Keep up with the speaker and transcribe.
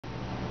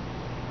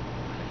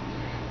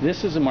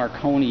This is a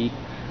Marconi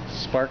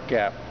Spark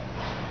Gap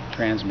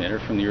Transmitter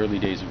from the early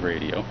days of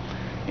radio.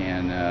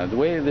 And the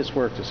way this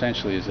works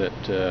essentially is that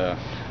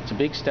it's a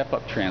big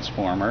step-up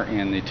transformer,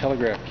 and the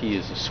telegraph key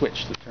is a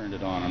switch that turned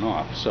it on and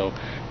off. So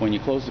when you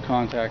close the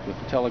contact with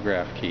the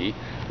telegraph key,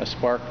 a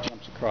spark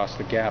jumps across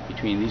the gap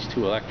between these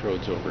two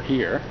electrodes over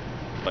here,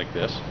 like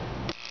this.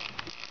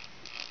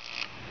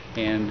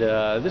 And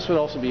this would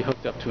also be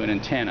hooked up to an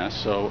antenna,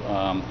 so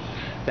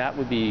that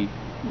would be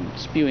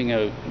spewing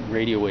out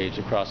radio waves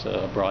across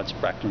a broad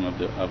spectrum of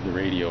the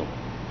radio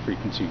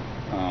frequency.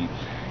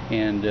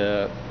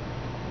 The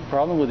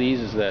problem with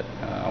these is that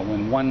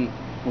when one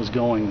was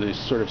going, the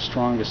sort of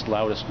strongest,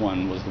 loudest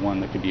one was the one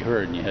that could be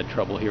heard, and you had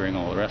trouble hearing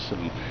all the rest of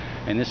them.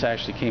 And this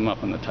actually came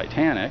up on the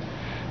Titanic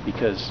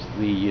because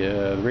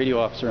the radio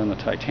officer on the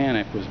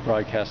Titanic was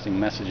broadcasting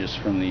messages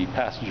from the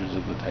passengers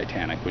of the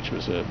Titanic, which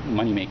was a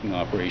money-making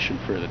operation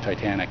for the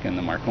Titanic and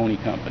the Marconi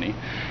company.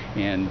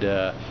 And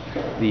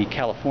the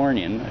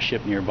Californian, a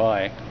ship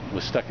nearby,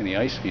 was stuck in the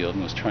ice field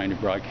and was trying to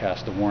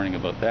broadcast a warning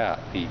about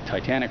that. The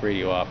Titanic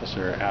radio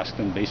officer asked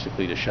him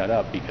basically to shut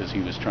up because he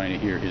was trying to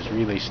hear his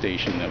relay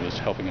station that was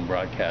helping him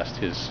broadcast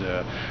his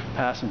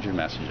passenger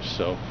messages.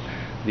 So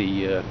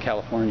the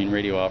Californian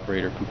radio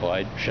operator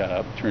complied, shut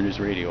up, turned his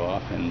radio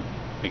off, and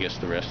I guess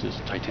the rest is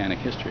Titanic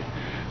history.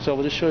 So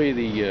we'll just show you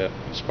the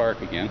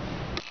spark again.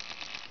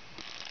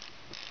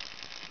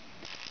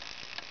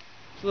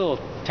 A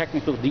little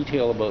technical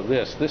detail about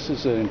this. This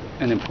is an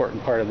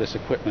important part of this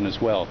equipment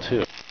as well,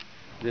 too.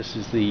 This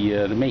is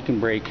the make and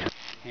break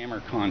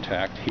hammer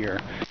contact here.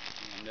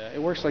 And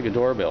it works like a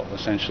doorbell,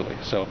 essentially.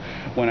 So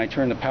when I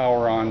turn the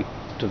power on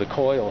to the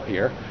coil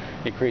here,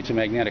 it creates a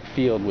magnetic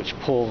field which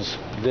pulls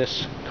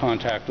this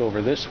contact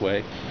over this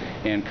way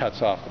and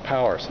cuts off the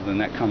power. So then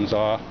that comes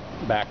off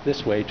back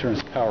this way,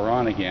 turns the power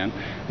on again,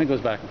 and it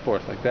goes back and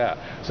forth like that.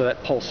 So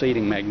that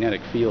pulsating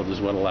magnetic field is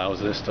what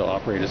allows this to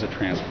operate as a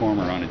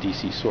transformer on a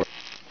DC source.